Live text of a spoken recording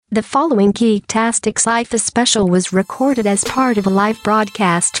The following Geektastic Sci-Fi special was recorded as part of a live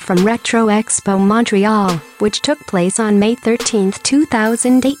broadcast from Retro Expo Montreal, which took place on May 13,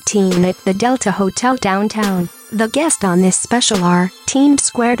 2018 at the Delta Hotel downtown. The guests on this special are Team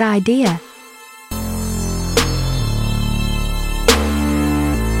Squared Idea.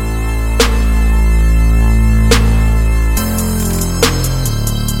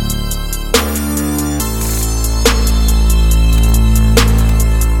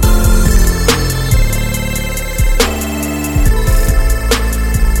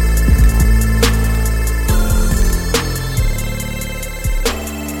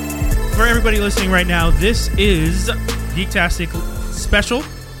 For everybody listening right now, this is Geektastic Special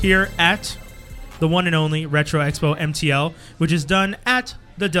here at the one and only Retro Expo MTL, which is done at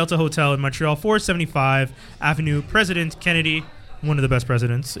the Delta Hotel in Montreal, 475 Avenue President Kennedy, one of the best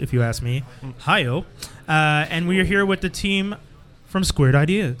presidents, if you ask me. Hi-yo. And we are here with the team from Squared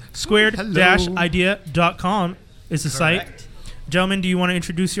Idea. Squared-idea.com is the site. Gentlemen, do you want to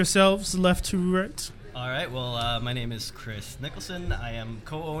introduce yourselves left to right? All right, well, my name is Chris Nicholson. I am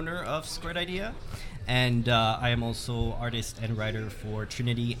co-owner of Squared Idea, and I am also artist and writer for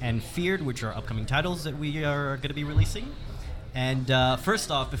Trinity and Feared, which are upcoming titles that we are going to be releasing. And first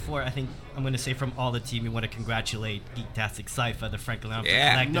off, before I think I'm going to say from all the team, we want to congratulate Geektastic Sci-Fi, the Franklin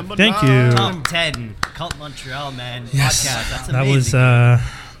Collective. Thank you. Top 10, Cult Montreal, man. Yes. Podcast. That's amazing.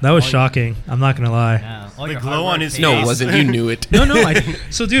 That was shocking. I'm not going to lie. Yeah. All The your glow hard work on his pays. face. No, it wasn't. You knew it. No.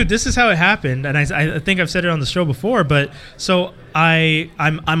 So, dude, this is how it happened, and I think I've said it on the show before. But so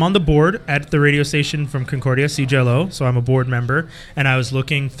I'm on the board at the radio station from Concordia, CJLO. So I'm a board member, and I was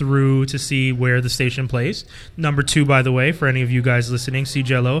looking through to see where the station plays. Number 2, by the way, for any of you guys listening,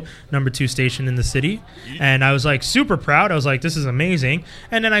 CJLO, number 2 station in the city. And I was like super proud. I was like, this is amazing.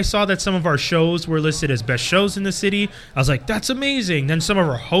 And then I saw that some of our shows were listed as best shows in the city. I was like, that's amazing. Then some of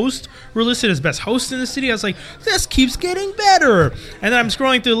our hosts were listed as best hosts in the city. I was like, this keeps getting better. And then I'm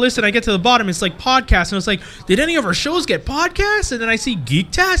scrolling through the list and I get to the bottom. It's like podcasts. And I was like, did any of our shows get podcasts? And then I see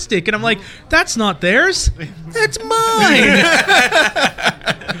Geektastic. And I'm like, that's not theirs. That's mine.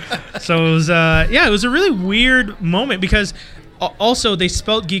 So it was, it was a really weird moment because also they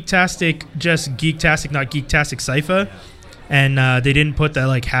spelled Geektastic just Geektastic, not Geektastic Sci-Fi. And they didn't put that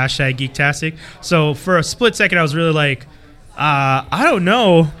like hashtag Geektastic. So for a split second, I was really like, I don't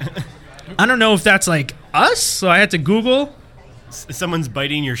know. I don't know if that's like us. So I had to Google. Someone's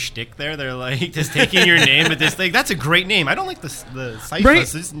biting your shtick there. They're like just taking your name, but this like that's a great name. I don't like the Cypher. Right?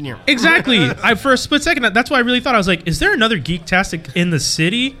 Exactly. For a split second, that's why I really thought. I was like, is there another Geektastic in the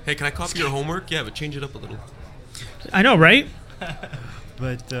city? Hey, can I copy your homework? Yeah, but change it up a little. I know, right?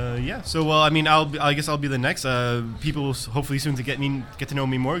 But so well, I mean, I guess I'll be the next. People will hopefully soon to get to know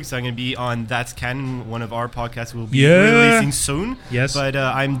me more because I'm going to be on That's Canon. One of our podcasts will be releasing soon. Yes. But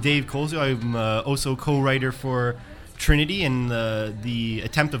I'm Dave Colzo. I'm also co-writer for Trinity and the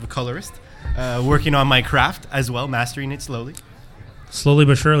attempt of a colorist, working on my craft as well, mastering it slowly. Slowly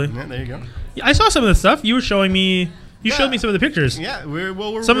but surely. Yeah, there you go. I saw some of the stuff you were showing me. You showed me some of the pictures. Yeah,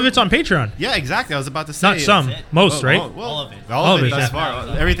 some of it's on Patreon. Yeah, exactly. I was about to say not some, most, right? All of it. All of it thus yeah.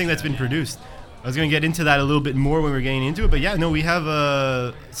 far. Everything that's been produced. I was going to get into that a little bit more when we're getting into it, but yeah, no, we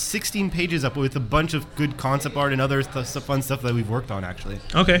have 16 pages up with a bunch of good concept art and other fun stuff that we've worked on, actually.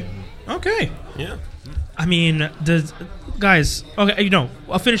 Okay. Yeah. I mean, guys. Okay,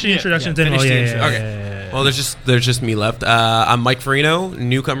 I'll finish the introductions. Then Well, there's just me left. I'm Mike Farino,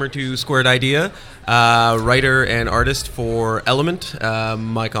 newcomer to Squared Idea, writer and artist for Element,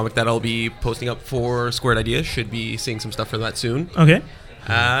 my comic that I'll be posting up for Squared Idea. Should be seeing some stuff for that soon. Okay.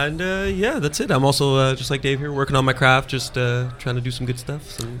 And that's it. I'm also just like Dave here, working on my craft, just trying to do some good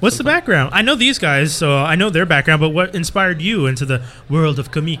stuff. What's the background? I know these guys, so I know their background. But what inspired you into the world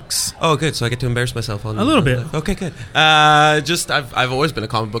of comics? Oh, good. So I get to embarrass myself on a little bit. Okay, good. I've always been a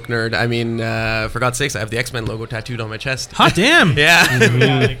comic book nerd. I mean, for God's sakes, I have the X-Men logo tattooed on my chest. Hot damn! Yeah.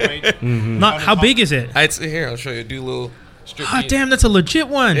 Not how big is it? It's here. I'll show you. Do a little. Hot damn! That's a legit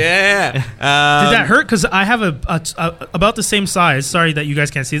one. Yeah. Did that hurt? Because I have a about the same size. Sorry that you guys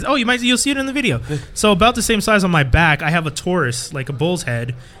can't see this. Oh, you'll see it in the video. So about the same size on my back. I have a Taurus, like a bull's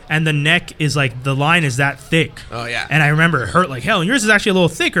head, and the neck is like the line is that thick. Oh yeah. And I remember it hurt like hell. And yours is actually a little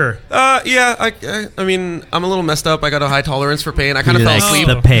thicker. Yeah. I mean, I'm a little messed up. I got a high tolerance for pain. I kind of fell asleep.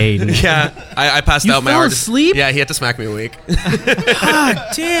 The pain. Yeah. I passed You out. My fell artist. asleep? Yeah. He had to smack me awake.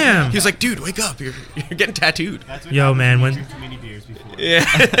 God damn. He was like, "Dude, wake up! You're getting tattooed." Yo, man, when Too many beers before. Yeah.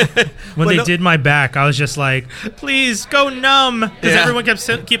 when they did my back, I was just like, please go numb. Because everyone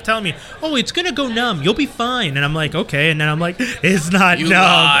kept telling me, oh, it's going to go numb. You'll be fine. And I'm like, okay. And then I'm like, it's not You numb.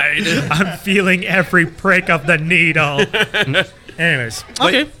 lied. I'm feeling every prick of the needle. Anyways,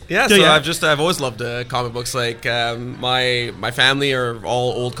 But, okay. Yeah, So, so I've always loved comic books. Like my family are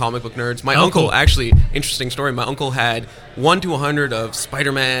all old comic book nerds. My uncle, cool. actually, interesting story. My uncle had 1 to 100 of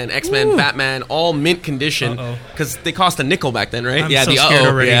Spider-Man, X-Men, Batman, all mint condition because they cost a nickel back then, right? I'm yeah, so the scared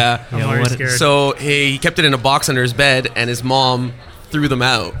already. Yeah. I'm already scared. So he kept it in a box under his bed, and his mom threw them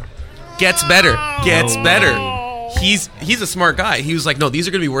out. Gets better. He's a smart guy. He was like, no, these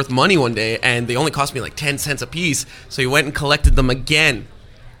are going to be worth money one day, and they only cost me like 10 cents a piece. So he went and collected them again.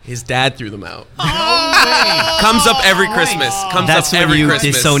 His dad threw them out. Comes up every Christmas. That's when you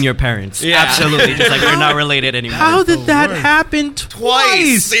disown your parents. Yeah. Absolutely. Just like we're not related anymore. How did that happen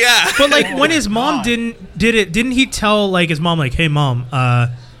twice? Yeah. But like when his mom didn't he tell like his mom like, hey mom,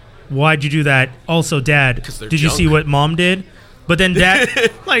 why'd you do that? Also, dad, 'Cause they're did you junk. see what mom did? But then dad,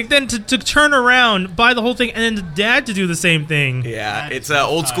 like then to turn around, buy the whole thing, and then the dad to do the same thing. Yeah, it's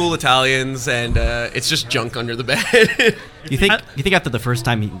old school Italians, and it's just junk under the bed. You think after the first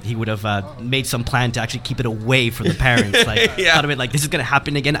time he would have made some plan to actually keep it away from the parents? Like, Yeah. thought of it like, this is going to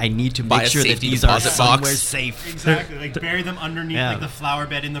happen again. I need to Buy make a sure that safety these are deposit somewhere box. safe. Exactly. Like bury them underneath Yeah. like the flower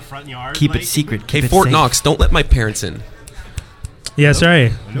bed in the front yard. Keep like, it secret. Hey, Keep it Fort safe. Knox, don't let my parents in. Yeah,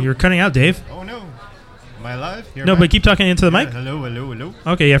 sorry, you're cutting out, Dave. Oh no. Am I alive? You're No, back? but keep talking into the mic. Hello.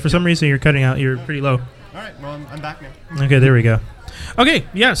 Okay, yeah, for some reason you're cutting out. You're pretty low. All right. Well, I'm back now. Okay, there we go. Okay,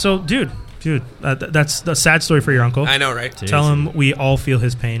 yeah. So, dude, that's the sad story for your uncle. I know, right? Tell him we all feel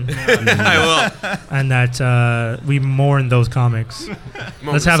his pain, I will. and that we mourn those comics.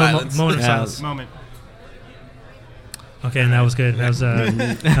 Let's have a moment of Yeah. silence. Moment. Okay, and that was good. That was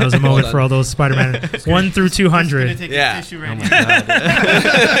a moment for all those Spider-Man 1 through Gonna 200. take Yeah. a tissue Oh right my now.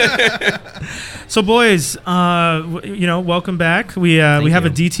 God. So, boys, welcome back. We have you. a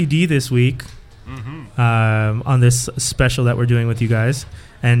DTD this week on this special that we're doing with you guys.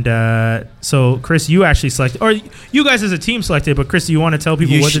 And so, Chris, you actually selected, or you guys as a team selected. But Chris, do you want to tell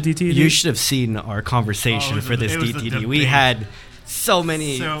people what the DTD is? You should have seen our conversation Oh, it was for a- this it was a DTD. We debate. had so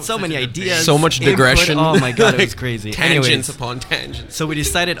many Such many a debate. ideas. So much input. digression. Oh my God, it was Like, crazy. Tangents Anyways, upon tangents. so we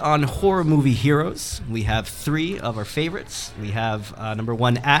decided on horror movie heroes. We have 3 of our favorites. We have number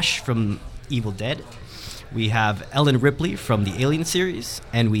 1, Ash from Evil Dead. We have Ellen Ripley from the Alien series,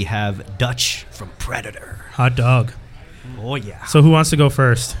 and we have Dutch from Predator. Hot dog. Oh yeah. So, who wants to go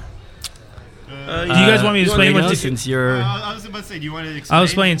first? Do you guys want me to explain what this? DTD? Since you're I was about to say, do you want to explain? I'll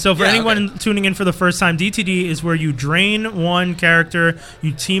explain. So for Yeah, anyone tuning in for the first time, DTD is where you drain one character,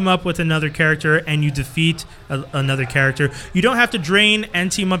 you team up with another character, and you defeat another character. You don't have to drain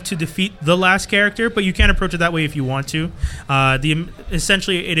and team up to defeat the last character, but you can approach it that way if you want to.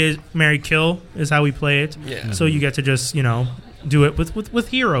 Essentially, it is marry kill is how we play it. Yeah. So you get to just do it with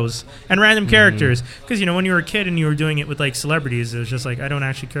heroes and random characters, because when you were a kid and you were doing it with like celebrities, it was just like, I don't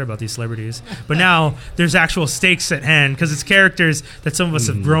actually care about these celebrities. But now there's actual stakes at hand, because it's characters that some of us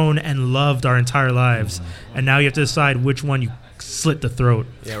have grown and loved our entire lives, and now you have to decide which one you slit the throat.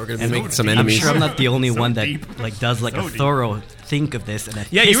 Yeah, we're going to be And making some I'm enemies. sure I'm not the only So one that deep. like does like So a deep. thorough think of this. And a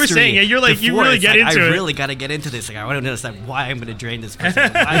Yeah, you were history saying, yeah, you're like, you before. really It's get like, into I it. really got to get into this. Like, I want to understand why I'm going to drain this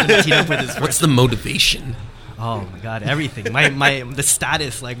person. Why I'm going to team up with this person. What's the motivation? Oh my God, everything. The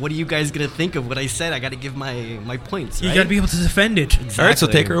status. Like, what are you guys going to think of what I said? I got to give my points. You Right? got to be able to defend it. All right, so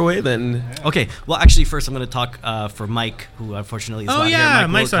Exactly. take her away then. Okay, well, actually, first I'm going to talk for Mike, who unfortunately is Oh, not yeah, here.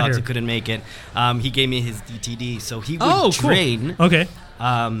 Mike Mike's not Wilcox, here. who couldn't make it. He gave me his DTD, so he would Oh, drain. cool. Okay.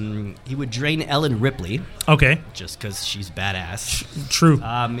 He would drain Ellen Ripley Okay. just because she's badass. True.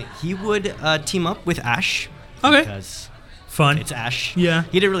 He would team up with Ash. Okay. Because Fun. it's Ash. Yeah.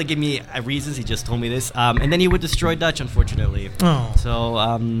 He didn't really give me reasons. He just told me this. And then he would destroy Dutch, unfortunately. Oh.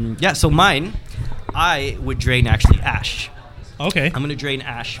 So, so mine, I would drain actually Ash. Okay. I'm going to drain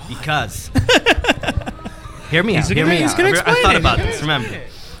Ash because... hear me out. He's Hear gonna- me he's out. gonna I explain thought it. about this, remember.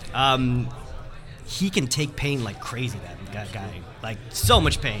 He can take pain like crazy, that guy. Like, so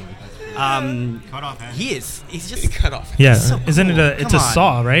much pain. Cut off hand. He's just... Cut off. Yeah. so Isn't cool. it it's Come a on.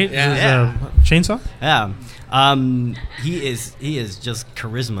 saw, right? Yeah. It's a chainsaw? Yeah. He is just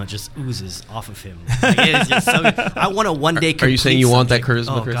charisma just oozes off of him. Like, it is just so, I want to one day. Are you saying you want that complete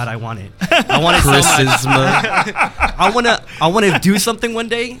charisma, Oh Chris? God, I want it. I want it so much. Charisma. I want to do something one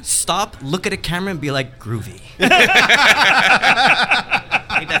day. Stop, look at a camera, and be like groovy.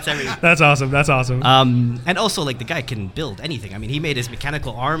 Like, that's everything. That's awesome. That's awesome. And also, like, the guy can build anything. I mean, he made his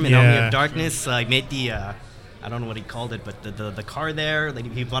mechanical arm in Army Yeah. of Darkness. He made the I don't know what he called it, but the car there,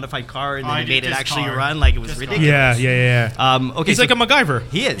 like he modified car and then he did made it this actually car. run, like it was This car. ridiculous. Yeah. Okay, He's like a MacGyver.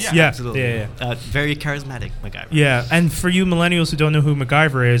 he is. Yeah. Absolutely. Yeah. Very charismatic MacGyver. Yeah, and for you millennials who don't know who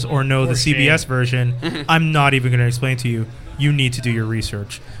MacGyver is or know the CBS version, I'm not even going to explain to you. You need to do your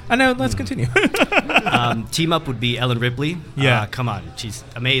research. And now let's continue. Team up would be Ellen Ripley. Yeah. Come on. She's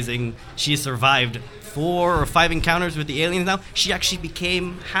amazing. She survived 4 or 5 encounters with the aliens now. She actually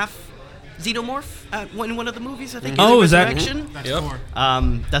became half xenomorph in one of the movies, I think. Oh, Alien is that- Resurrection? That's Yep. 4.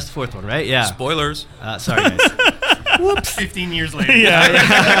 That's the 4th one, right? Yeah. Spoilers. Sorry, guys. 15 years later.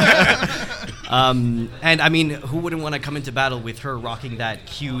 And I mean, who wouldn't want to come into battle with her rocking that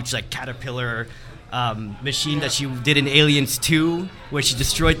huge, like, caterpillar machine that she did in Aliens 2, where she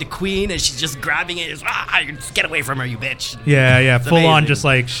destroyed the queen and she's just grabbing it. Just get away from her, you bitch. yeah, It's full on amazing. just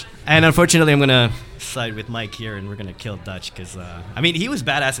like... And unfortunately, I'm going to side with Mike here, and we're going to kill Dutch because, I mean, he was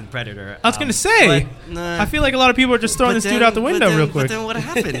badass in Predator. I was going to say, but, nah. I feel like a lot of people are just throwing But this dude then- out the window but then, real quick. But then what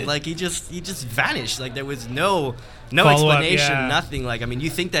happened? Like, he just vanished. Like, there was no Follow-up, explanation, yeah. nothing. Like, I mean, you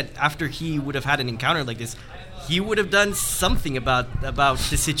think that after he would have had an encounter like this, he would have done something about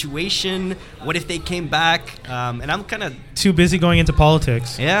the situation. What if they came back? And I'm kind of Too busy going into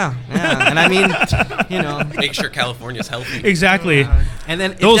politics. yeah. And I mean, you know, Make sure California's healthy. Exactly. and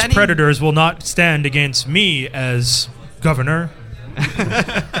then if Those Danny- predators will not stand against me as governor.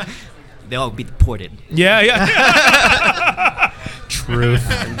 they'll be deported. Yeah. Truth.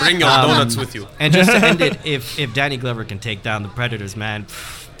 And bring your donuts with you. And just to end it, if Danny Glover can take down the Predators, man,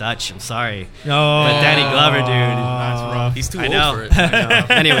 Dutch, I'm sorry. Oh. But Danny Glover, dude. That's rough. He's too I old know. for it. I know.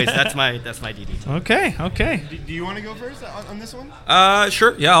 Anyways, that's my DD. Okay. Do you want to go first on this one?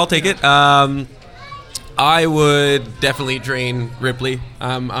 Sure. Yeah, I'll take it. I would definitely drain Ripley.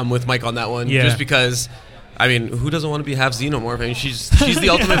 I'm with Mike on that one. Yeah. Just because, I mean, who doesn't want to be half xenomorph? I mean, she's the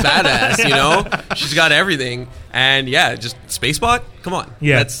ultimate badass, you know? She's got everything. And yeah, just Spacebot? Come on.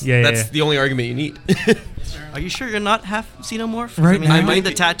 Yeah, That's yeah. the only argument you need. Are you sure you're not half xenomorph? Right I mean, now? you I might made the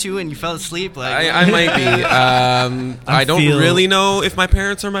be. tattoo and you fell asleep. Like, I might be. I don't feel- really know if my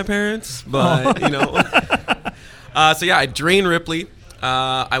parents are my parents, but, you know. So yeah, I'd drain Ripley.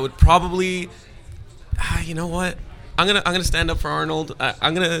 I would probably... you know what? I'm gonna stand up for Arnold.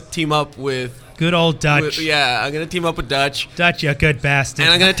 I'm gonna team up with... Good old Dutch. I'm gonna team up with Dutch. Dutch, you good bastard.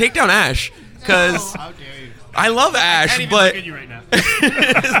 And I'm gonna take down Ash because How dare you? I love I Ash, can't even but look at you right now.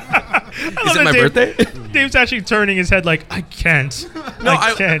 is it my birthday? Dave's actually turning his head like, I can't.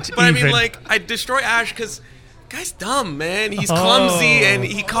 I can't But I even. mean, like, I destroy Ash because guy's dumb, man. He's clumsy and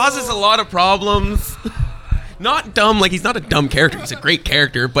he causes a lot of problems. Not dumb, like he's not a dumb character. He's a great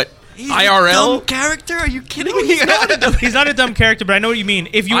character, but He's a IRL. dumb character? Are you kidding me? He's not a dumb character, but I know what you mean.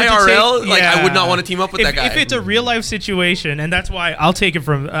 If you were to IRL, take, like, I would not want to team up with if, that guy. If it's a real life situation, and that's why I'll take it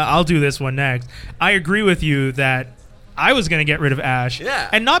from, I'll do this one next. I agree with you that I was going to get rid of Ash. Yeah.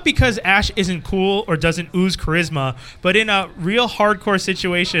 And not because Ash isn't cool or doesn't ooze charisma, but in a real hardcore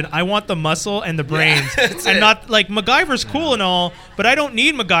situation, I want the muscle and the brains. that's and it. not like MacGyver's cool and all, but I don't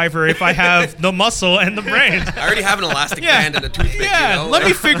need MacGyver if I have the muscle and the brains. I already have an elastic band and a toothpick. Yeah, you know? let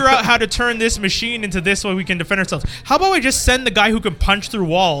me figure out how to turn this machine into this so we can defend ourselves. How about I just send the guy who can punch through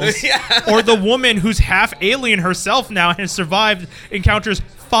walls, Yeah. or the woman who's half alien herself now and has survived encounters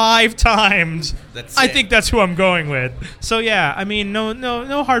 5 times. That's I it. think that's who I'm going with. So yeah, I mean,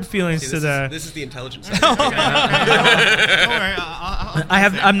 no hard feelings See, to the. this is the intelligent side. Don't worry.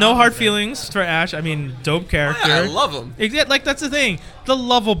 I'm no hard feelings for Ash. I mean, dope character. Yeah, I love him. Like that's the thing, the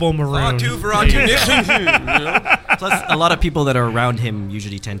lovable maroon. Two for Nick. You know? Plus, a lot of people that are around him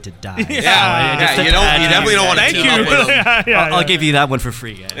usually tend to die. Yeah, you definitely don't want to Thank team you. up with him. Yeah, I'll give you that one for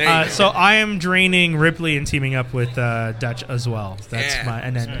free, guys. There you go. So I am draining Ripley and teaming up with Dutch as well. That's Yeah. my,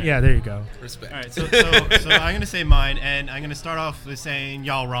 and then yeah, there you go. Respect. All right, so I'm gonna say mine, and I'm gonna start off with saying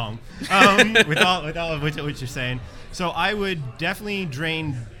y'all wrong, with all of what you're saying. So I would definitely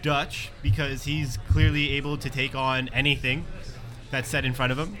drain Dutch because he's clearly able to take on anything that's set in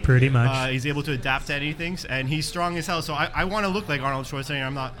front of him. Pretty much. He's able to adapt to anything, and he's strong as hell. So I want to look like Arnold Schwarzenegger.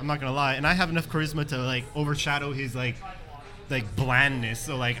 I'm not gonna lie, and I have enough charisma to like overshadow his like blandness.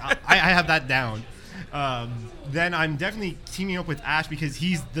 So like I have that down. Then I'm definitely teaming up with Ash because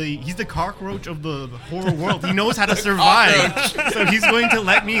he's the cockroach of the horror world. He knows how to survive, so he's going to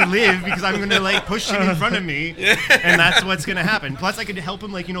let me live because I'm going to like push him in front of me, and that's what's going to happen. Plus, I could help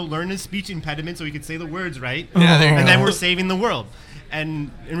him learn his speech impediment so he could say the words right, Yeah, there you and go. then we're saving the world.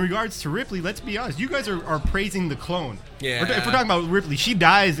 And in regards to Ripley, let's be honest, you guys are praising the clone. Yeah. If we're talking about Ripley, she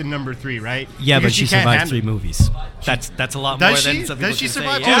dies in number 3, right? Yeah, Because but she can't survived handle 3 it. movies. That's a lot more Does than she? some people Does she can say.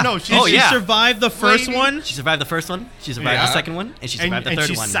 survive? Yeah. Oh, no. Did she survive the first Lady? one? She survived the first one. She survived Yeah. the second one, and she survived the and third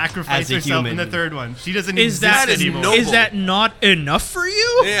she one. sacrificed as a herself human. in the third one. She doesn't Is exist that anymore. noble. is that not enough for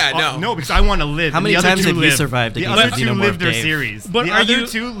you? Yeah, no. No, because I want to live. How and many the other times two have you live. survived The against other the two xenomorph live their Dave? series. But the are other you-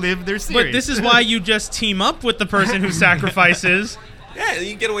 two live their series. But this is why you just team up with the person who sacrifices, Yeah,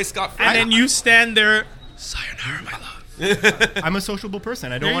 you get away scot-free. and then you stand there. Sayonara, my love. I'm a sociable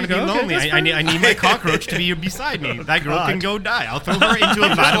person. I don't There want you to be go. Okay, lonely. that's I need my cockroach to be beside me. That girl can go die. I'll throw her into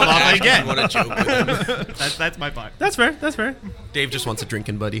a vat of lava again. What a joke. With him. That's my part. That's fair. That's fair. Dave just wants a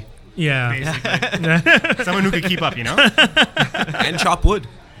drinking buddy. Yeah. Basically. Someone who could keep up, you know? And chop wood.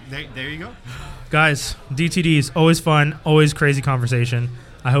 There you go. Guys, DTDs always fun, always crazy conversation.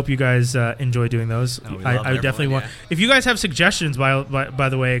 I hope you guys enjoy doing those. Oh, we I love would definitely everyone, want. If you guys have suggestions, by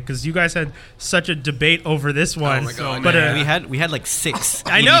the way, because you guys had such a debate over this one. my God, but Yeah, we had like 6.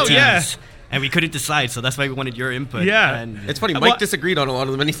 I know, EDTs, yeah. and we couldn't decide, so that's why we wanted your input. Yeah. and It's funny, Mike Well- disagreed on a lot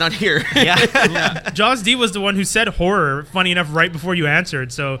of them, and he's not here. yeah. Jaws D was the one who said horror. Funny enough, right before you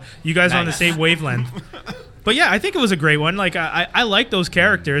answered, so you guys are on the Nice. same wavelength. But yeah, I think it was a great one. Like I like those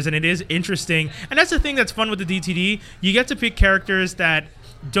characters, and it is interesting. And that's the thing that's fun with the DTD. You get to pick characters that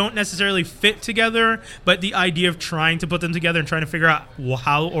don't necessarily fit together, but the idea of trying to put them together and trying to figure out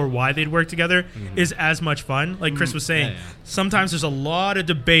how or why they'd work together is as much fun. Like Chris was saying, Yeah. sometimes there's a lot of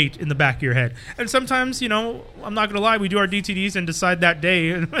debate in the back of your head, and sometimes, you know, I'm not gonna lie, we do our DTDs and decide that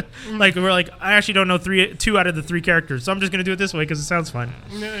day. Like we're like, I actually don't know 2 out of the 3 characters, so I'm just gonna do it this way because it sounds fun.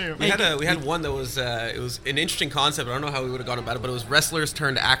 We had one that was it was an interesting concept. I don't know how we would have gone about it, but it was wrestlers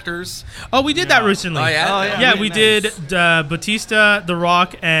turned actors. Oh, we did that recently. Oh, yeah? Oh, yeah. Yeah, Really we nice. did Batista, The Rock,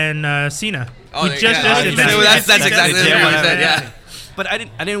 and Cena. Oh, we there- just yeah, did yeah, that. that's exactly what Yeah, I yeah, said. yeah. Yeah. But I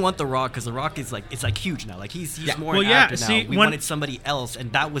didn't want The Rock because The Rock is like huge now. Like he's Yeah. more Well, an yeah, actor now. see, We when- wanted somebody else,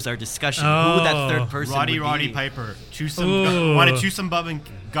 and that was our discussion. Oh. Who that third person Roddy would be. Piper. Ooh. Want to chew some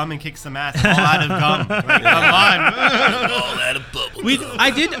gum and kick some ass. All out of gum. Like, come on.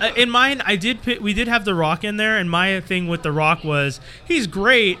 I did in mine. We did have The Rock in there, and my thing with The Rock was he's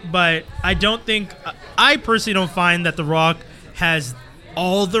great, but I don't think I personally don't find that The Rock has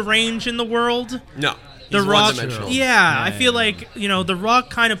all the range in the world. No. The He's Rock, one-dimensional. yeah, I feel like, you know, The Rock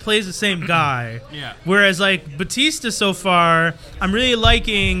kind of plays the same guy. Yeah. Whereas like Batista so far, I'm really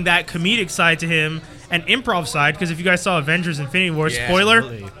liking that comedic side to him and improv side, because if you guys saw Avengers: Infinity War, Yeah,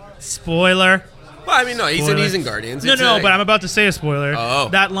 spoiler. Well, I mean, no, he's Spoiler. in Guardians. No, It's no, a- but I'm about to say a spoiler. Oh.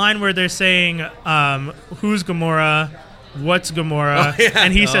 That line where they're saying, "Who's Gamora? What's Gamora?" Oh, yeah.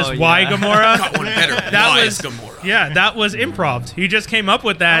 And he says, Oh, "Why yeah. Gamora?" Got one better. That Why was is Gamora? Yeah, that was improv. He just came up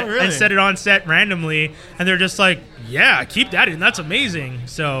with that Oh, really? and said it on set randomly, and they're just like, "Yeah, keep that in. That's amazing."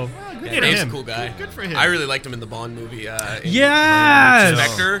 So, Good Yeah, for Dave's him. a cool guy. Good for him. I really liked him in the Bond movie. yes,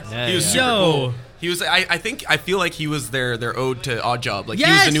 Spectre. Yeah, He was yeah. super Yo. cool. He was. I feel like he was their ode to Odd Job. Like he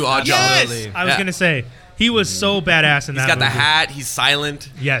Yes, was the new Odd yes! Job. I was Yeah. gonna say he was so badass in He's that. got the movie. hat. He's silent.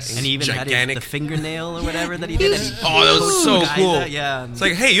 Yes, And he even had Gigantic. the fingernail or whatever that he did. And he Oh, that was poked so the guys cool. out, Yeah. It's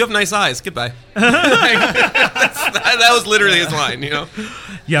like, hey, you have nice eyes. Goodbye. that was literally his line. You know.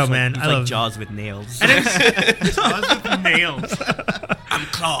 Yo, man, He's I like love. Jaws with nails. And it's, Nails. I'm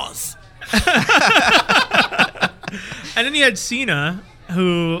Claus. and then he had Cena,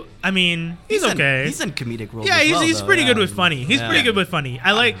 who, I mean, he's okay. He's in comedic roles. Yeah, as he's, well, he's though, pretty yeah. good with funny. He's Yeah. pretty good with funny.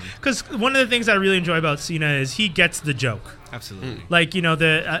 I like, because one of the things I really enjoy about Cena is he gets the joke. Absolutely. Like, you know,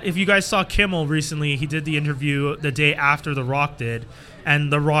 if you guys saw Kimmel recently, he did the interview the day after The Rock did,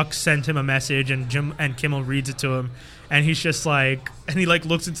 and The Rock sent him a message, and Kimmel reads it to him, and he's just like, and he like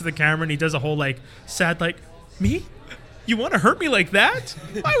looks into the camera and he does a whole like sad like, me? You want to hurt me like that?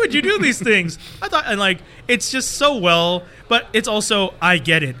 Why would you do these things? I thought, and like, it's just so well, but it's also, I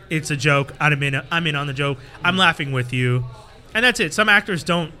get it. It's a joke. I'm in on the joke. I'm laughing with you. And that's it. Some actors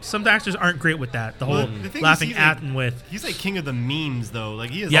aren't great with that. The whole Well, the thing is, laughing he's at like- and with. He's like king of the memes, though. Like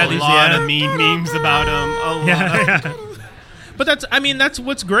he has Yeah, a these- lot yeah. of memes about him. A lot. Yeah. But that's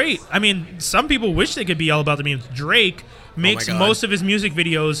what's great. I mean, some people wish they could be all about the memes. Drake makes God. most of his music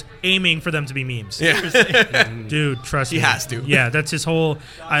videos aiming for them to be memes. Yeah. Dude, trust He me. has to. Yeah, that's his whole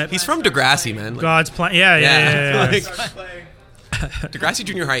He's from Degrassi, man. Like, God's plan. Yeah. Like, Degrassi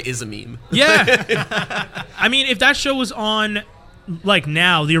Junior High is a meme. Yeah. I mean, if that show was on like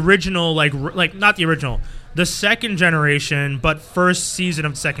now, the original like not the original, the second generation, but first season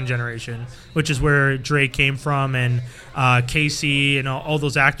of the second generation, which is where Drake came from, and Casey and all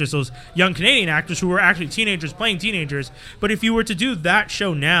those actors, those young Canadian actors who were actually teenagers playing teenagers. But if you were to do that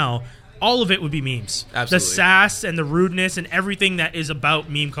show now, all of it would be memes. Absolutely. The sass and the rudeness and everything that is about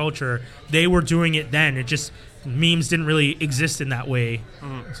meme culture, they were doing it then. It just memes didn't really exist in that way,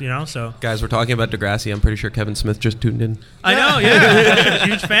 so Guys, we're talking about Degrassi. I'm pretty sure Kevin Smith just tuned in. I know, yeah.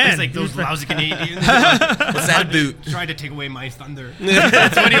 Huge fan. It's like those lousy Canadians What's that boot? trying to take away my thunder.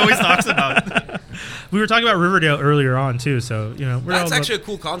 That's what he always talks about. We were talking about Riverdale earlier on too, so we're all That's about- actually a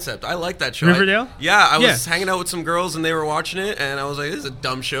cool concept. I like that show. Riverdale? I was Yeah. hanging out with some girls and they were watching it, and I was like, "This is a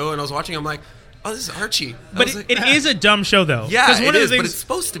dumb show." And I was watching. I'm like, "Oh, this is Archie." But it is a dumb show though. Yeah, 'Cause it one of the is, but things- it's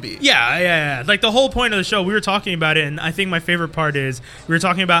supposed to be. Yeah. Like the whole point of the show, we were talking about it, and I think my favorite part is we were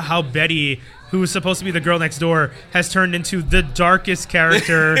talking about how Betty, who was supposed to be the girl next door, has turned into the darkest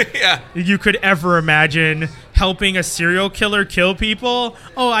character Yeah. you could ever imagine, helping a serial killer kill people.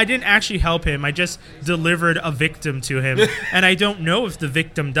 Oh, I didn't actually help him. I just delivered a victim to him, and I don't know if the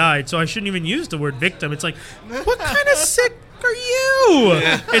victim died, so I shouldn't even use the word victim. It's like, what kind of sick are you?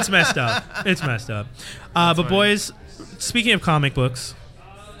 It's messed up. It's messed up. But boys, speaking of comic books,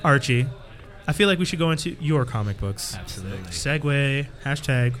 Archie, I feel like we should go into your comic books. Absolutely. Segue,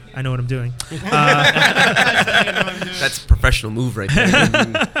 hashtag, I know what I'm doing. That's a professional move right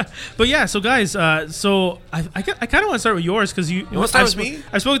there. But yeah, so guys, so I kind of want to start with yours because you wanna start with me?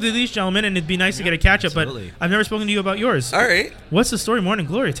 I've spoken to these gentlemen, and it'd be nice to get a catch up, but absolutely. I've never spoken to you about yours. All right. What's the story, Morning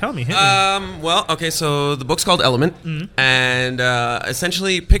Glory? Tell me. Hit me. Well, okay, so the book's called Element, and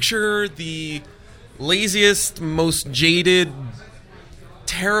essentially picture the laziest, most jaded,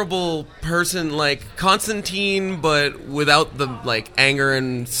 terrible person like Constantine, but without the like anger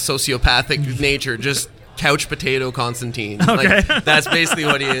and sociopathic nature. Just couch potato Constantine. Okay. Like, that's basically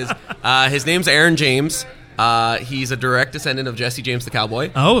what he is. His name's Aaron James. He's a direct descendant of Jesse James the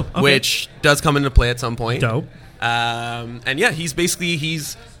Cowboy. Oh, okay. Which does come into play at some point. Dope. And yeah, he's basically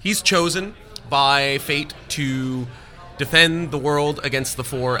he's chosen by fate to defend the world against the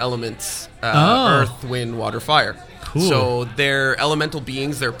four elements: earth, wind, water, fire. Cool. So they're elemental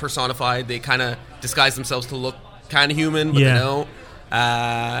beings. They're personified. They kind of disguise themselves to look kind of human, but Yeah. they don't.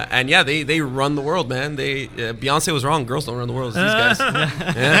 And yeah, they run the world, man. They Beyonce was wrong. Girls don't run the world. It's these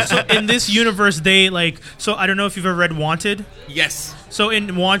guys. Yeah. So in this universe, they like. So I don't know if you've ever read Wanted. Yes, So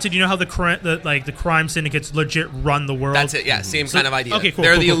in Wanted, you know how the crime syndicates legit run the world. that's it. Yeah, same kind of idea. okay, cool,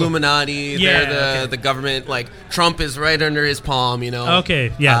 They're cool, the cool, cool. Illuminati. Yeah, they're the government. Like Trump is right under his palm. You know.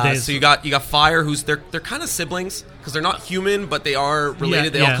 Okay, yeah, So you got fire, who's they're kind of siblings because they're not human, but they are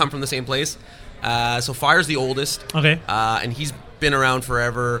related. They yeah. all come from the same place. So fire's the oldest. Okay. And he's been around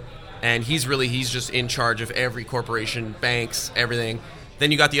forever, and he's just in charge of every corporation, banks, everything.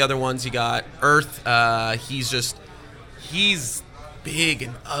 Then you got the other ones. You got Earth. He's big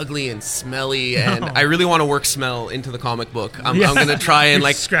and ugly and smelly, and I really want to work smell into the comic book. I'm gonna try and You're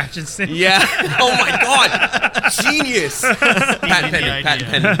like scratching. yeah. Oh my god, genius. Patent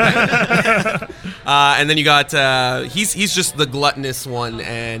pending. And then you got he's just the gluttonous one,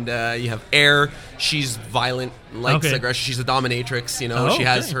 and you have Air. She's violent, likes Okay. aggression. She's a dominatrix. You know, Oh, she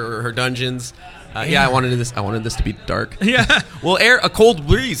has okay. her dungeons. I wanted this to be dark. Yeah. Well, Air, a cold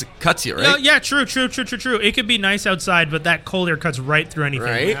breeze cuts you, right? Yeah, true. It could be nice outside, but that cold air cuts right through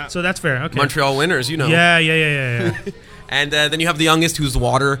anything. Right. So that's fair. Okay. Montreal winters, you know. Yeah. And then you have the youngest, who's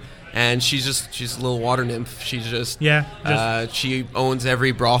water, and she's a little water nymph. She's just she owns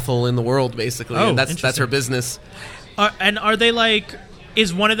every brothel in the world, basically. Oh, And that's interesting. her business. And are they like?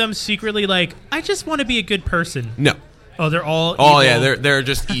 Is one of them secretly like? I just want to be a good person. No. Oh, they're all. Oh evil. yeah, they're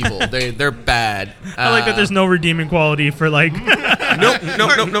just evil. they're bad. I like that. There's no redeeming quality for like. Nope.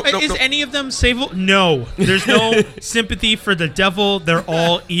 Is any of them savable? No. There's no sympathy for the devil. They're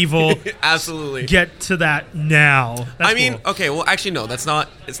all evil. Absolutely. Get to that now. That's I mean, cool. okay. Well, actually, no. It's not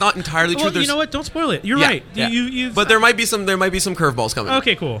entirely true. Well, There's, you know what? Don't spoil it. You're Yeah, right. yeah. You. But there might be some curveballs coming.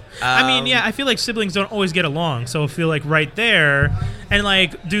 Okay, cool. I mean, yeah, I feel like siblings don't always get along, so I feel like right there, and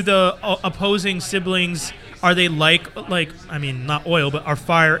like, do the opposing siblings, are they like I mean, not oil, but are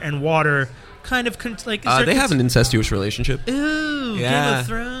fire and water kind of like? Is there They have an incestuous relationship. Ooh, Yeah. Game of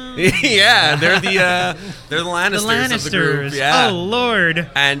Thrones. Yeah, they're the Lannisters, The Lannisters. of the group. Yeah. Oh Lord.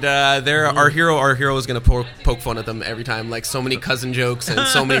 And they're our hero is gonna poke fun at them every time, like so many cousin jokes and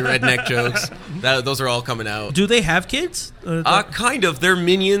so many redneck jokes. Those are all coming out. Do they have kids? Kind of. Their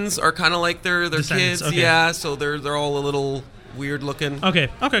minions are kind of like their Descendants, kids. okay. Yeah, so they're all a little weird looking. Okay.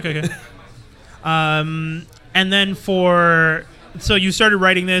 And then so you started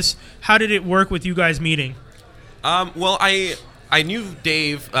writing this. How did it work with you guys meeting? Well, I knew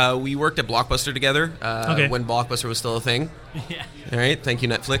Dave. We worked at Blockbuster together when Blockbuster was still a thing. Yeah. All right, thank you,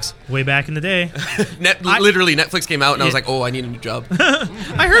 Netflix. Way back in the day. Literally, Netflix came out, and I was like, "Oh, I need a new job."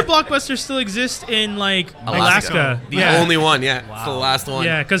 I heard Blockbuster still exists in like Alaska. The only one, yeah. Wow. It's the last one.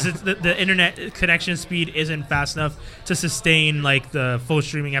 Yeah, because the internet connection speed isn't fast enough to sustain like the full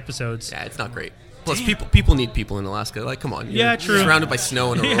streaming episodes. Yeah, it's not great. Plus, people need people in Alaska. Like, come on. Yeah, true. You're surrounded by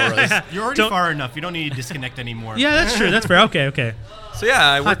snow and auroras. You're already far enough. You don't need to disconnect anymore. Yeah, that's true. That's fair. Okay. So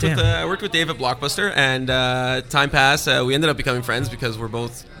yeah, I worked with Dave at Blockbuster, and time passed. We ended up becoming friends because we're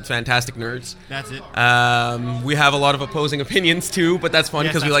both fantastic nerds. That's it. We have a lot of opposing opinions too, but that's fun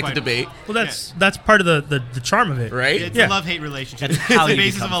because we like to debate. Well, that's part of the charm of it, right? It's a love-hate relationship. It's how the you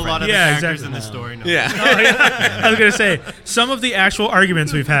basis of a become lot of friends. the characters exactly. in the story. No. Yeah. I was gonna say some of the actual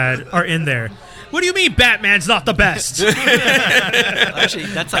arguments we've had are in there. What do you mean Batman's not the best? Actually,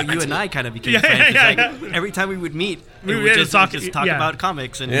 that's how you and I kind of became friends. Like, every time we would meet, we would just talk about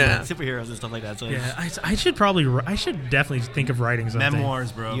comics and superheroes and stuff like that. So I should definitely think of writing something.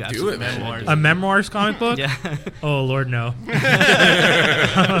 Memoirs, bro. You Do it, memoirs. A memoirs comic book? yeah. Oh Lord, no.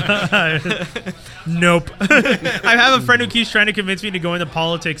 Nope. I have a friend who keeps trying to convince me to go into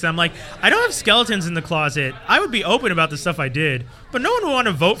politics. I'm like, I don't have skeletons in the closet. I would be open about the stuff I did, but no one would want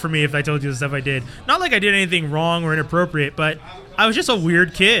to vote for me if I told you the stuff I did. Not like I did anything wrong or inappropriate, but I was just a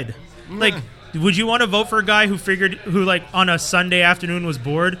weird kid. Like, would you want to vote for a guy who like on a Sunday afternoon was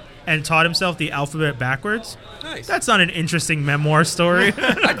bored and taught himself the alphabet backwards? Nice. That's not an interesting memoir story.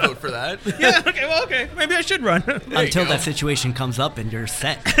 I'd vote for that. Yeah, okay. Maybe I should run. Until that situation comes up and you're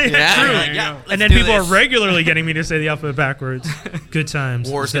set. Yeah. True. Like, yeah, And then people are regularly getting me to say the alphabet backwards. Good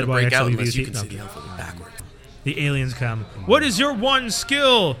times. War's Said gonna break out YXLUVT. unless you can No. say the alphabet backwards. The aliens come. What is your one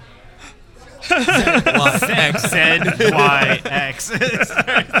skill? X said Y X.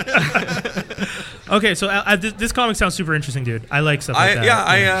 Okay, so this comic sounds super interesting, dude. I like stuff like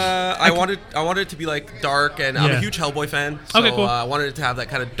that. I wanted it to be like dark, and I'm a huge Hellboy fan. So Okay, cool. I wanted it to have that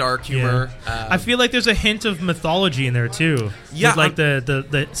kind of dark humor. I feel like there's a hint of mythology in there too. Yeah, with like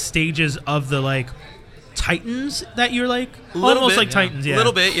the stages of the like Titans that you're like Little almost bit, like Titans. Yeah, A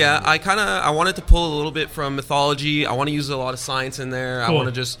little bit, yeah. I wanted to pull a little bit from mythology. I want to use a lot of science in there. Cool. I want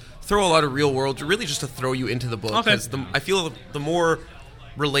to just throw a lot of real world, really just to throw you into the book. Okay. Because I feel the more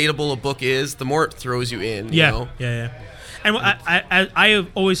relatable a book is, the more it throws you in. Yeah, You know? yeah. And I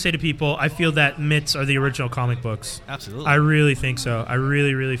always say to people, I feel that myths are the original comic books. Absolutely. I really think so. I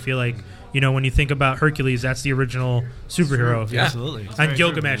really, really feel like, when you think about Hercules, that's the original superhero. Yeah. Absolutely. And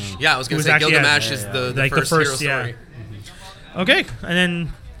Gilgamesh. Yeah, I was going was to say actually- Gilgamesh is the Like the first first, hero story. Okay, and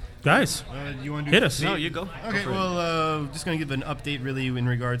then, guys, You want to hit us. No, you go. Okay, well, just going to give an update really in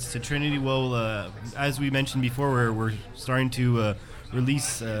regards to Trinity. Well, as we mentioned before, we're starting to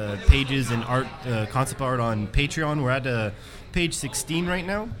release pages and art, concept art on Patreon. We're at page 16 right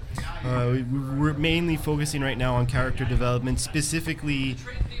now. We're mainly focusing right now on character development. Specifically,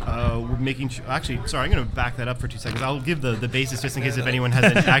 we're making actually, sorry, I'm going to back that up for 2 seconds. I'll give the basis just in case if anyone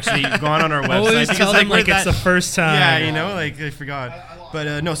hasn't actually gone on our website. Always because, tell them like we're it's the first time. Yeah, like I forgot.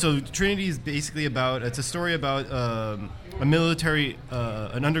 But no, so Trinity is basically it's a story about a military,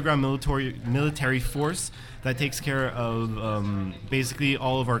 an underground military force that takes care of basically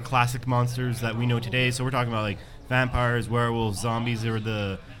all of our classic monsters that we know today. So we're talking about like vampires, werewolves, zombies, or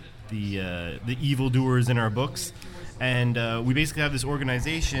the evildoers in our books. And we basically have this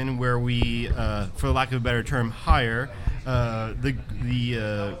organization where we, for lack of a better term, hire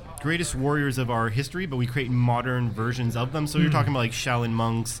the greatest warriors of our history, but we create modern versions of them. So you're talking about like Shaolin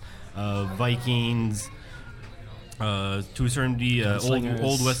monks, Vikings, to a certain degree,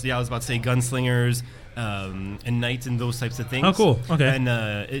 old West. Yeah, I was about to say gunslingers. And knights and those types of things. Oh, cool. Okay. And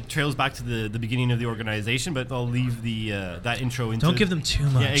it trails back to the beginning of the organization, but I'll leave that intro into. Don't give them too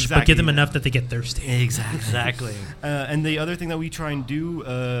much, Yeah, exactly. but give them enough that they get thirsty. Exactly. And the other thing that we try and do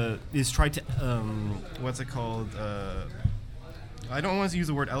is try to what's it called? I don't want to use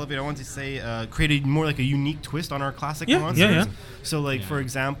the word elevate. I want to say create more like a unique twist on our classic monsters. Yeah. So, like for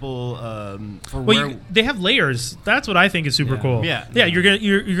example, they have layers. That's what I think is super cool. Yeah. You're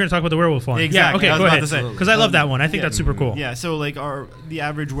gonna talk about the werewolf one. Exactly. Yeah. I Okay. was Go about to ahead. say. Because I love that one. I think that's super cool. Yeah, so like the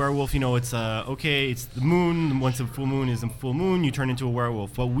average werewolf, it's it's the moon. Once a full moon is a full moon, you turn into a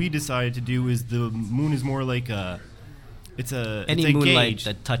werewolf. What we decided to do is the moon is more like it's any a moonlight gauge.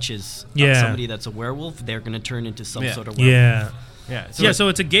 that touches Yeah. somebody that's a werewolf, they're going to turn into some sort of werewolf. Yeah. Yeah. So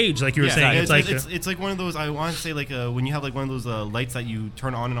it's a gauge, like you were saying. It's like one of those. I want to say like when you have like one of those lights that you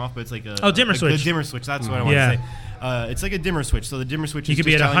turn on and off, but it's like a dimmer switch. A dimmer switch. That's what I want to say. It's like a dimmer switch. So the dimmer switch. You could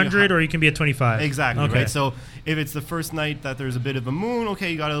be at 100 or you can be at 25. Exactly. Okay. Right. So if it's the first night that there's a bit of a moon,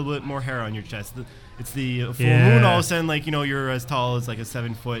 okay, you got a little bit more hair on your chest. It's the full moon. All of a sudden, like you're as tall as like a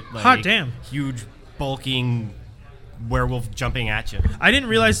 7 foot. Like, hot damn. Huge, bulking werewolf jumping at you. I didn't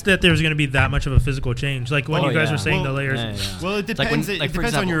realize that there was going to be that much of a physical change. Like when you guys were saying the layers. Well, it depends. It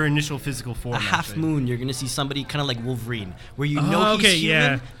depends on your initial physical form. A half moon, you're going to see somebody kind of like Wolverine, where you know he's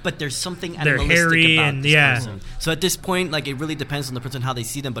human, but there's something animalistic hairy about this person. So at this point, like it really depends on the person how they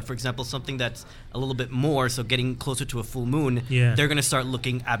see them. But for example, something that's a little bit more, so getting closer to a full moon, they're going to start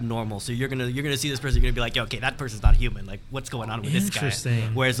looking abnormal. So you're gonna see this person, you're going to be like, okay, that person's not human. Like what's going on with this guy?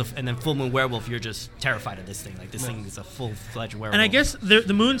 Whereas and then full moon werewolf, you're just terrified of this thing. Like this thing is a full-fledged werewolf. And I guess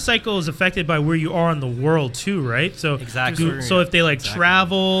the moon cycle is affected by where you are in the world too, right? So So if they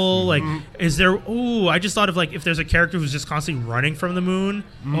travel, like is there? Oh, I just thought of like if there's a character who's just constantly running from the moon.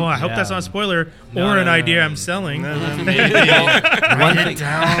 Oh, I hope that's not a spoiler or an idea I'm selling. One thing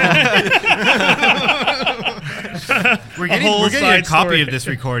we're getting a copy of this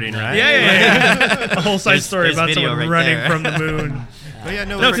recording, right? Yeah. A whole side story about someone running from the moon.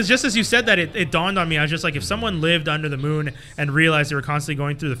 But because just as you said that, it dawned on me. I was just like, if someone lived under the moon and realized they were constantly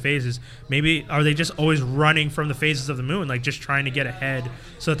going through the phases, maybe are they just always running from the phases of the moon, like just trying to get ahead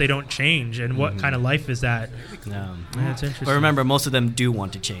so that they don't change? And what kind of life is that? Yeah, that's interesting. But remember, most of them do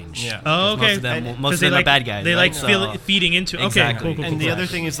want to change. Yeah. Oh, okay. Most of them are bad guys. They feeding into. Exactly. Okay, cool. And the other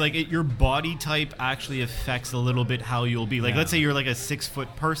thing is like your body type actually affects a little bit how you'll be. Like let's say you're like a 6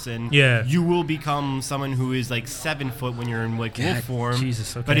 foot person. Yeah. You will become someone who is like 7 foot when you're in like wolf form.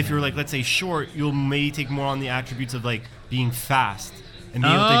 Jesus, okay. But if you're like, let's say, short, you'll maybe take more on the attributes of like being fast and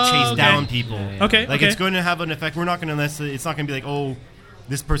being able to chase down people. Okay. Like it's going to have an effect. We're not going to it's not going to be like, oh,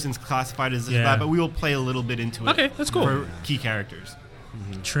 this person's classified as this or that, but we will play a little bit into it. Okay, that's cool. For key characters.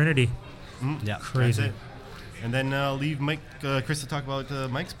 Trinity. Yeah, crazy. That's it. And then leave Chris to talk about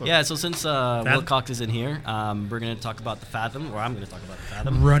Mike's book. Yeah, so since Wilcox is in here, we're going to talk about the Fathom, or I'm going to talk about the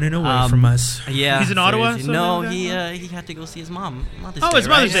Fathom. Running away from us. Yeah. He's in Ottawa? No, he had to go see his mom. Mother's Day, it's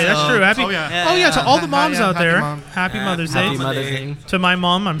Mother's Day. That's true. Happy. To all the moms out there. Happy Mother's Day. Happy Mother's Day. To my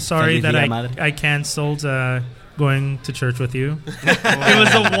mom, I'm sorry that I canceled going to church with you. It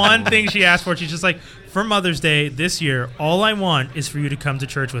was the one thing she asked for. She's just like, for Mother's Day this year, all I want is for you to come to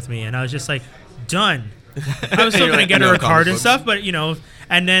church with me. And I was just like, done. I was still going to get her a card and stuff, but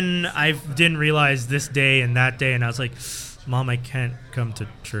and then I didn't realize this day and that day, and I was like, Mom, I can't come to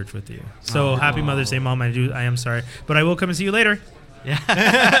church with you. So happy Mother's Day, Mom. I am sorry, but I will come and see you later.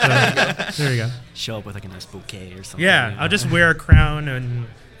 Yeah. So, there you go. Show up with like a nice bouquet or something. Yeah, I'll just wear a crown and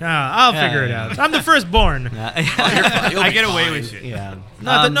I'll figure it out. I'm the firstborn. I get away with it. Yeah.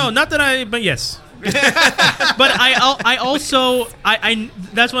 But yes. But I also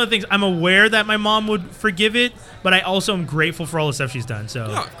that's one of the things. I'm aware that my mom would forgive it, but I also am grateful for all the stuff she's done. So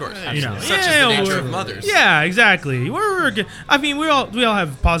of course, such is the nature of mothers. Yeah, exactly. I mean, we all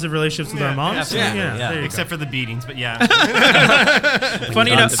have positive relationships with our moms. Yeah. Except for the beatings, but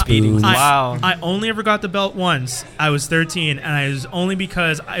Funny enough, wow. I only ever got the belt once. I was 13, and it was only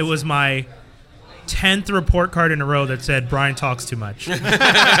because it was my 10th report card in a row that said Brian talks too much. So it's like,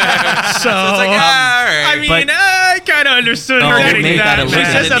 I mean, I kind of understood her getting that. She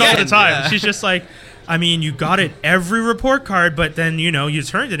says that all the time. She's just like, I mean, you got it every report card, but then you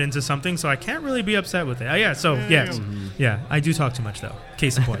turned it into something, so I can't really be upset with it. I do talk too much though.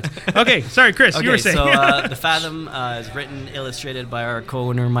 Case in point. Okay, sorry, Chris, you were saying. So the Fathom is written, illustrated by our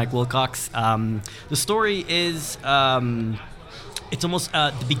co-owner Mike Wilcox. The story is. It's almost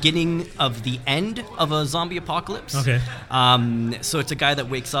the beginning of the end of a zombie apocalypse. Okay. So it's a guy that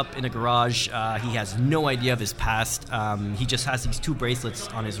wakes up in a garage. He has no idea of his past. He just has these 2 bracelets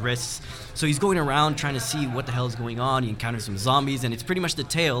on his wrists. So he's going around trying to see what the hell is going on. He encounters some zombies, and it's pretty much the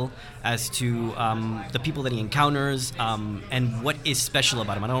tale as to the people that he encounters and what is special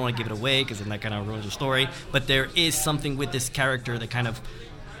about him. I don't want to give it away because then that kind of ruins the story. But there is something with this character that kind of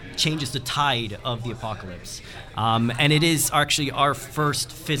changes the tide of the apocalypse. And it is actually our first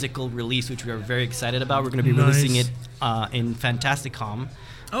physical release, which we are very excited about. We're going to be releasing it in Fantastic Com.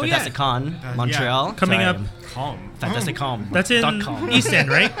 Oh, yeah. Fantasticon Montreal. Coming Sorry, up. Calm. Fantasticon. That's in .com. East End,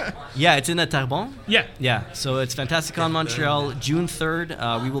 right? Yeah, it's in the Tarbon. Yeah. Yeah, so it's Fantasticon Montreal, June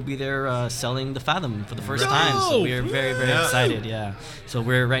 3rd. We will be there selling the Fathom for the first time. So we're very, very excited, yeah. So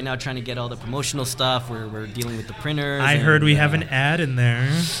we're right now trying to get all the promotional stuff. We're dealing with the printers. I heard we have an ad in there.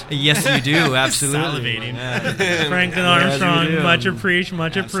 Yes, you do, absolutely. Salivating. Yeah. Franklin Yes, we Armstrong, do. much appreciate,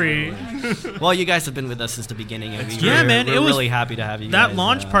 much appreciate. Well, you guys have been with us since the beginning, and Yeah, man, we're it was really happy to have you That guys.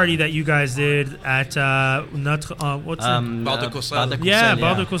 launch party that you guys did at Notre, what's it? Bal de Courcelles. Yeah,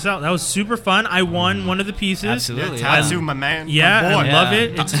 Bal de Courcelles. That was super fun. I won one of the pieces. Absolutely. Tatsu, my man. Yeah, my boy. I love Yeah.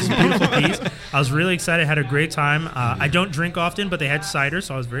 it. It's a beautiful piece. I was really excited. Had a great time. I don't drink often, but they had cider,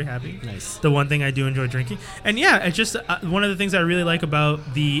 so I was very happy. Nice. The one thing I do enjoy drinking. And yeah, it's just one of the things I really like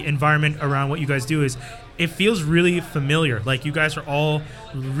about the environment around what you guys do is it feels really familiar. Like you guys are all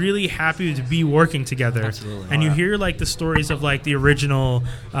really happy to be working together. Absolutely. And you hear like the stories of like the original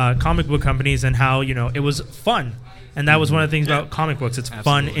comic book companies and how, you know, it was fun. And that was one of the things about comic books. It's a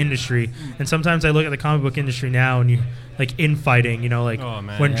fun Absolutely. industry. And sometimes I look at the comic book industry now and you like infighting, you know, like Oh,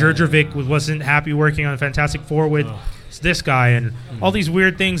 man. when Yeah. Jurjevic wasn't happy working on Fantastic Four with this guy and all these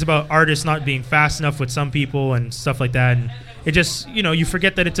weird things about artists not being fast enough with some people and stuff like that. And it just, you know, you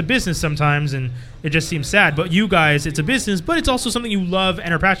forget that it's a business sometimes and it just seems sad. But you guys, it's a business, but it's also something you love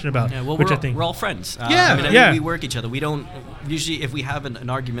and are passionate about, Yeah, well, which we're, I think. we're all friends. Yeah, I mean, yeah. we work each other. We don't usually, if we have an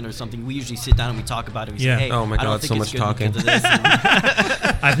argument or something, we usually sit down and we talk about it. We Yeah. say, hey, Oh my I don't God, think so it's much good talking. because of this.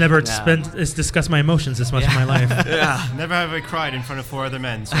 And- I've never Yeah. discussed my emotions this much in my life. Never have I cried in front of 4 other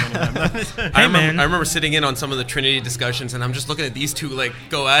men so many times. I man. remember, I remember sitting in on some of the Trinity discussions, and I'm just looking at these two like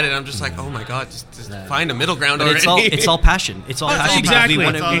go at it. And I'm just like, oh my god, just find a middle ground But already. it's all passion. It's all passion exactly.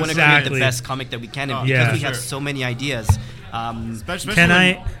 because we want to create Exactly. the best comic that we can, and Oh, because yeah. we have sure. so many ideas. Especially Can when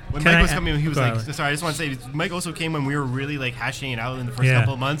I Mike was coming, he was go like, ahead. sorry, I just want to say, Mike also came when we were really like hashing it out in the first Yeah.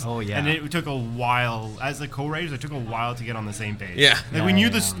 couple of months. Oh, yeah. And it took a while, as the co-writers, it took a while to get on the same page. Yeah. Like we knew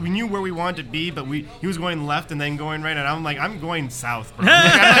this, we knew where we wanted to be, but he was going left and then going right, and I'm like, I'm going south, bro. they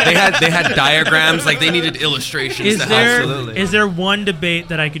had diagrams, like they needed illustrations. Is to there Absolutely. is there one debate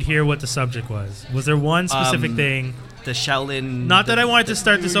that I could hear what the subject was? Was there one specific thing? The Shaolin. Not that I wanted to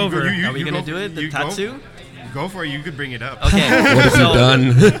start this over. Are we gonna do it? The Tatsu? Go for it. You could bring it up. Okay. What have you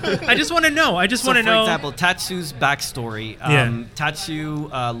done? I just want to know. I just want to For know. example, Tatsu's backstory. Yeah. Tatsu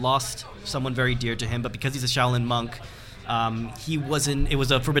lost someone very dear to him, but because he's a Shaolin monk, he wasn't. It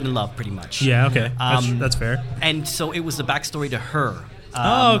was a forbidden love, pretty much. Yeah. Okay. Um, That's fair. And so it was the backstory to her.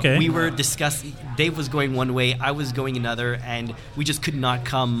 Oh, okay. We were discussing. Dave was going one way, I was going another, and we just could not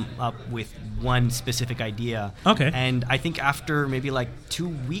come up with one specific idea. Okay. And I think after maybe like 2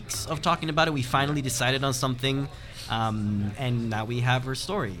 weeks of talking about it, we finally decided on something, and now we have her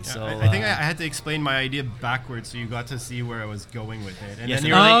story. So I think I had to explain my idea backwards, so you got to see where I was going with it. And Yes, then it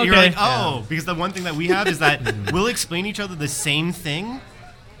you're was. like, you're okay. like, oh, because the one thing that we have is that we'll explain each other the same thing,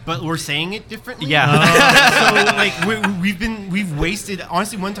 but we're saying it differently. yeah. So like we've wasted.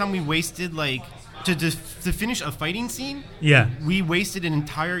 Honestly, one time we wasted like to finish a fighting scene. Yeah. We wasted an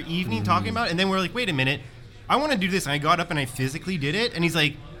entire evening talking about it, and then we're like, wait a minute, I want to do this, and I got up and I physically did it, and he's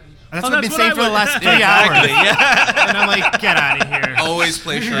like, that's what I've been that's saying what for I the would- last 3 hours. And I'm like, get out of here. Always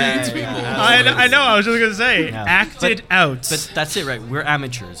play charades, people. I know. I was just gonna say, Yeah. acted out. But that's it, right? We're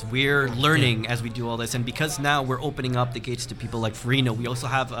amateurs. We're learning as we do all this, and because now we're opening up the gates to people like Farino, we also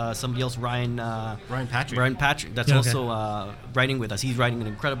have somebody else, Ryan Patrick. Ryan Patrick, that's Yeah, okay. also writing with us. He's writing an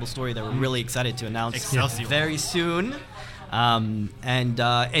incredible story that we're really excited to announce Excelsior. very soon. And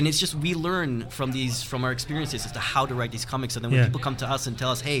it's just we learn from our experiences as to how to write these comics. So then when Yeah. people come to us and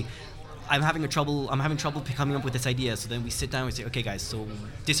tell us, hey, I'm having trouble coming up with this idea. So then we sit down and we say, okay, guys, so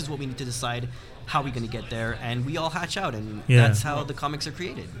this is what we need to decide. How are we going to get there? And we all hatch out, and Yeah. that's how the comics are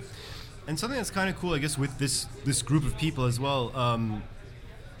created. And something that's kind of cool, I guess, with this group of people as well.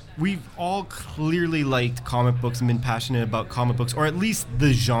 We've all clearly liked comic books and been passionate about comic books, or at least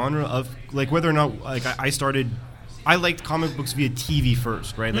the genre of like whether or not like I liked comic books via TV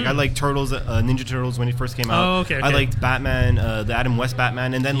first, right? Like I liked Turtles, Ninja Turtles when it first came out. Oh, okay, I okay. liked Batman, the Adam West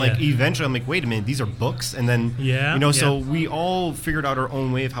Batman, and then like Yeah. eventually I'm like, wait a minute, these are books, and then Yeah, you know, so yeah. we all figured out our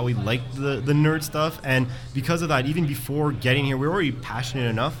own way of how we liked the nerd stuff, and because of that, even before getting here, we were already passionate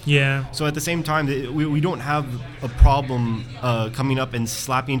enough. yeah. So at the same time, we don't have a problem coming up and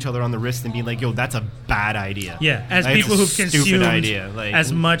slapping each other on the wrist and being like, "Yo, that's a bad idea." Yeah, as Like, it's people a who've stupid consumed idea. Like,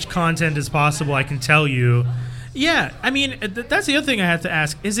 as much content as possible, I can tell you. Yeah, I mean, that's the other thing I have to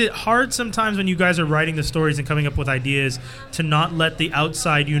ask. Is it hard sometimes when you guys are writing the stories and coming up with ideas to not let the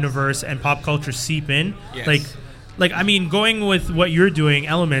outside universe and pop culture seep in? Yes. Like I mean, going with what you're doing,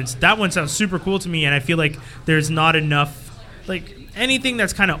 Elements, that one sounds super cool to me, and I feel like there's not enough. Like, anything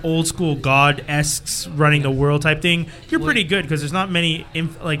that's kind of old school God-esque running the world type thing, you're pretty good because there's not many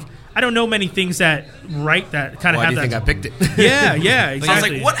I don't know many things that kind of Why have do you that. think I picked it? Yeah, I was exactly.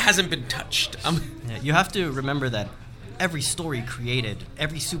 like, what hasn't been touched? Yeah, you have to remember that every story created,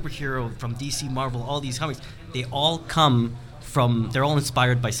 every superhero from DC, Marvel, all these comics, they're all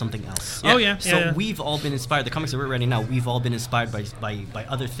inspired by something else. Oh, yeah. So yeah. we've all been inspired. The comics that we're writing now, we've all been inspired by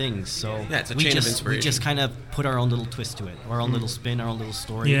other things. So Yeah, it's a we chain of just, inspiration. We just kind of put our own little twist to it, our own little spin, our own little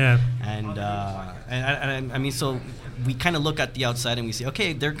story. Yeah. And I mean, so we kind of look at the outside and we say,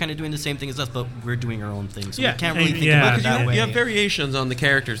 okay, they're kind of doing the same thing as us, but we're doing our own thing. So Yeah, we can't really and- think yeah. about it that way. You have variations on the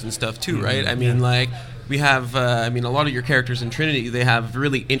characters and stuff too, right? I mean, like we have. I mean, a lot of your characters in Trinity, they have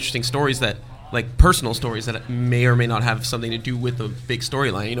really interesting stories that, like personal stories that may or may not have something to do with the big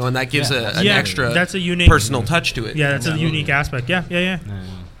storyline, you know, and that gives an Yeah, extra, that's a unique personal touch to it. Yeah, that's a unique aspect. Yeah.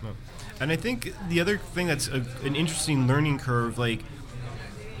 And I think the other thing that's an interesting learning curve, like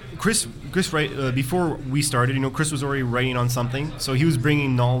Chris before we started, you know, Chris was already writing on something, so he was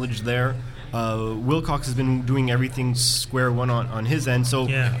bringing knowledge there. Wilcox has been doing everything square one on his end, so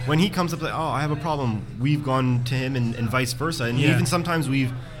Yeah. when he comes up like, oh, I have a problem, we've gone to him and vice versa, and Yeah. even sometimes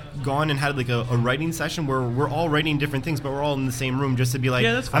we've gone and had like a writing session where we're all writing different things, but we're all in the same room just to be like,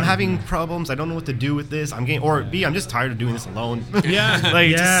 Yeah, that's fine. I'm having problems, I don't know what to do with this, I'm just tired of doing this alone. Yeah. Like,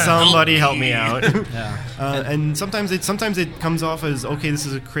 Yeah. just somebody help me out. Yeah. And sometimes it comes off as, okay, this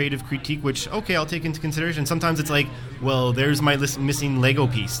is a creative critique, which, okay, I'll take into consideration. Sometimes it's like, well, there's my missing Lego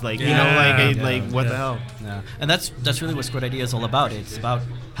piece. Like, you know, what the hell? Yeah. And that's really what Squared Idea is all about. It's about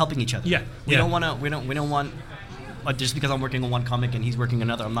helping each other. Yeah. We Yeah. don't want just because I'm working on one comic and he's working on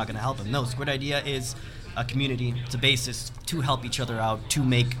another, I'm not going to help him. No, Squared Idea is a community. It's a basis to help each other out, to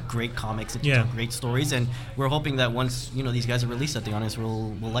make great comics and to Yeah. tell great stories. And we're hoping that once these guys are released at the Honest,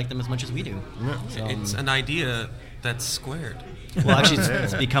 we'll like them as much as we do. So, It's an idea that's squared. well, actually,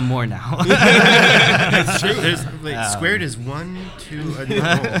 it's become more now. It's true. Squared is 1, 2,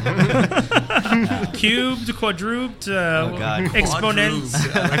 Cubed, quadruped, Oh, God. exponents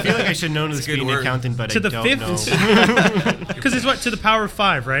I feel like I should know this That's a good being an word. accountant, but to I the don't fifth. know. Because it's what, to the power of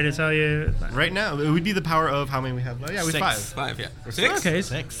 5, right? It's how you. Right now, it would be the power of how many we have. Oh, yeah, with 6. 5. 5, yeah. 6? Okay.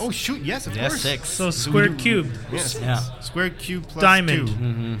 6. Oh, shoot, yes, of Yeah, course. 6. So we squared, do- cubed, Yes. Yeah. Squared cube plus Diamond. 2.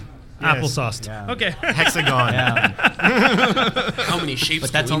 Mm-hmm. applesauce. Yeah. Okay. Hexagon. Yeah. How many shapes?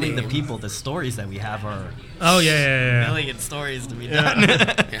 But that's can we only the name? people. The stories that we have are Oh yeah. million stories to be done.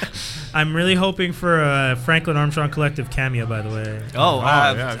 I'm really hoping for a Franklin Armstrong Collective cameo, by the way. Oh,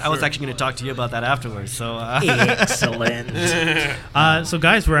 yeah, I was sure. actually going to talk to you about that afterwards. So Excellent. So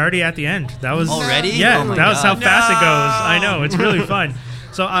guys, we're already at the end. That was Already? Yeah, Oh my that was how God. fast it goes. I know, it's really fun.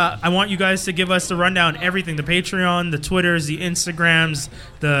 So I want you guys to give us the rundown, everything: the Patreon, the Twitters, the Instagrams,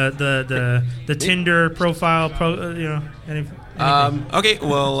 the Tinder profile, anything. Okay,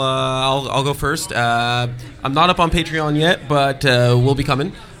 well, I'll go first. I'm not up on Patreon yet, but we'll be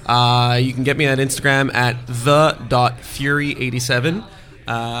coming. You can get me at Instagram at the.fury87,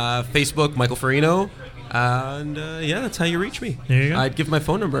 Facebook Michael Farino, and that's how you reach me. There you go. I'd give my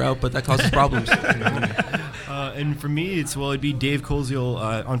phone number out, but that causes problems. And for me, it'd be Dave Koziel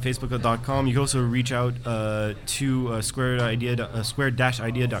on Facebook.com. You can also reach out to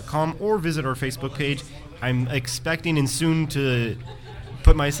square-idea.com or visit our Facebook page. I'm expecting and soon to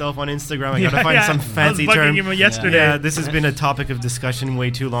put myself on Instagram. I gotta find some fancy I was bugging term. him yesterday. Yeah, this has been a topic of discussion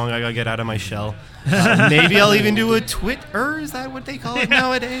way too long. I gotta get out of my shell. Maybe I'll even do a Twitter. Is that what they call it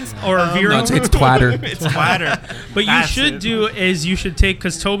nowadays? Or a Vero. No, it's Twatter. It's Twitter. But you That's should it. take,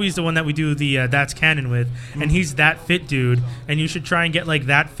 because Toby's the one that we do the That's Canon with, and he's that fit dude, and you should try and get like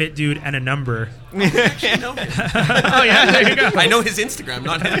that fit dude and a number. Oh yeah, there you go. I know his Instagram,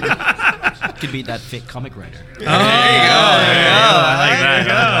 not him. could be that fit comic writer. There you go. I like that.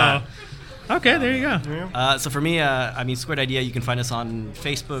 that. Okay, there you go. So for me, Squared Idea, you can find us on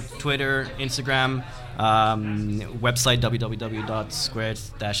Facebook, Twitter, Instagram, website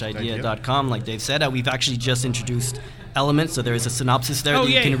www.squared-idea.com. Like Dave said, we've actually just introduced Elements, so there is a synopsis there Oh, that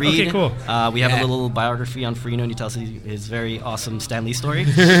you yay. can read. Okay, cool. We have Yeah. a little biography on Farino, and he tells his very awesome Stan Lee story.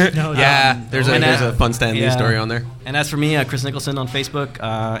 No, Yeah, there's and, a fun Stan Lee yeah. story on there. And as for me, Chris Nicholson on Facebook,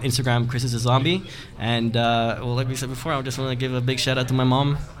 Instagram, Chris is a zombie. And like we said before, I just want to give a big shout out to my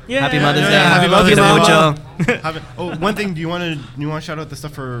mom. Yeah, Happy Mother's Day. yeah, Happy Love you, Mother's Day, Mojo. One thing. Do you want to shout out the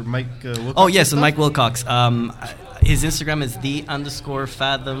stuff for Mike? Wilcox Oh yes, and and Mike Wilcox. his Instagram is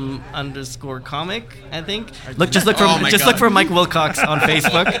 _fathom_comic. I think. Look for God. Mike Wilcox on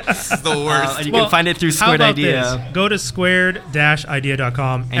Facebook. This is the worst. And you can find it through How Squared about Idea. this? Go to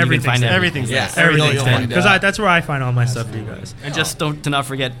squared-idea.com. And you can find Everything's Yeah, there. Everything's you'll there. find Because out. that's where I find all my stuff for you guys. And just do not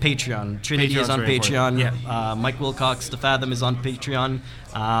forget Patreon. Trinity is Patreon's on very Patreon. Yeah. Mike Wilcox, The Fathom, is on Patreon.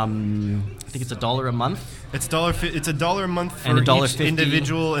 I think it's $1 a month. It's $1 a month for And each $1.50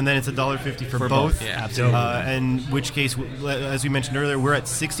 individual, and then it's $1.50 for both. Yeah, absolutely. In which case, as we mentioned earlier, we're at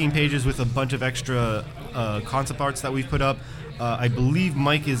 16 pages with a bunch of extra concept arts that we've put up. I believe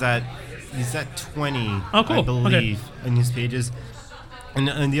Mike is at 20. Oh, cool. I believe in his pages.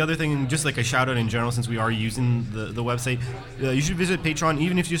 And the other thing, just like a shout out in general, since we are using the website, you should visit Patreon,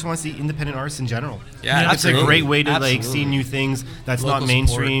 even if you just want to see independent artists in general. Yeah, it's a absolutely. great way to like Absolutely. see new things that's Local not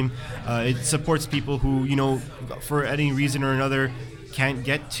mainstream. It supports people who, for any reason or another, can't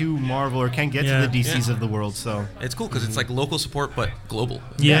get to Marvel or can't get Yeah. to the DCs Yeah. of the world. So It's cool because it's like local support but global.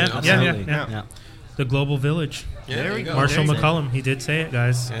 Yeah, Absolutely. yeah. The Global Village. there we go. Marshall There you go. McCullum, he did say it,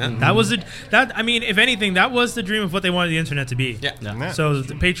 guys. Yeah. That was I mean, if anything, that was the dream of what they wanted the internet to be. Yeah. Yeah. So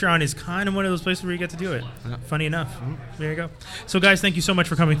the Patreon is kind of one of those places where you get to do it. Funny enough. There you go. So guys, thank you so much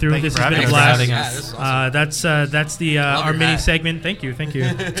for coming through. Thank you This for has been a having us. blast. Having us. Yeah, this is awesome. That's the Love our your mini hat. segment. Thank you.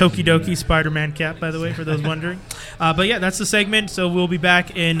 Toki Doki Spider-Man cap, by the way, for those wondering. But yeah, that's the segment. So we'll be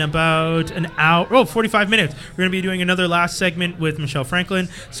back in about an hour. 45 minutes. We're going to be doing another last segment with Michelle Franklin.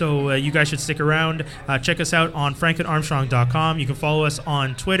 So you guys should stick around. Check us out on franklinarmstrong.com. You can follow us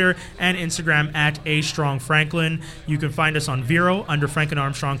on Twitter and Instagram at @AStrongFranklin. You can find us on Vero under Franklin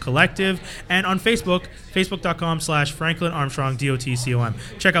Armstrong Collective, and on Facebook, facebook.com/Franklin Armstrong DOTCOM.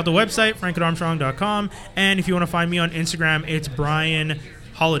 Check out the website, franklinarmstrong.com, and if you want to find me on Instagram, it's Brian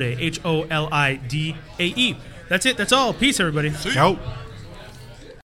Holiday, HOLIDAE. That's it. That's all. Peace, everybody. Ciao.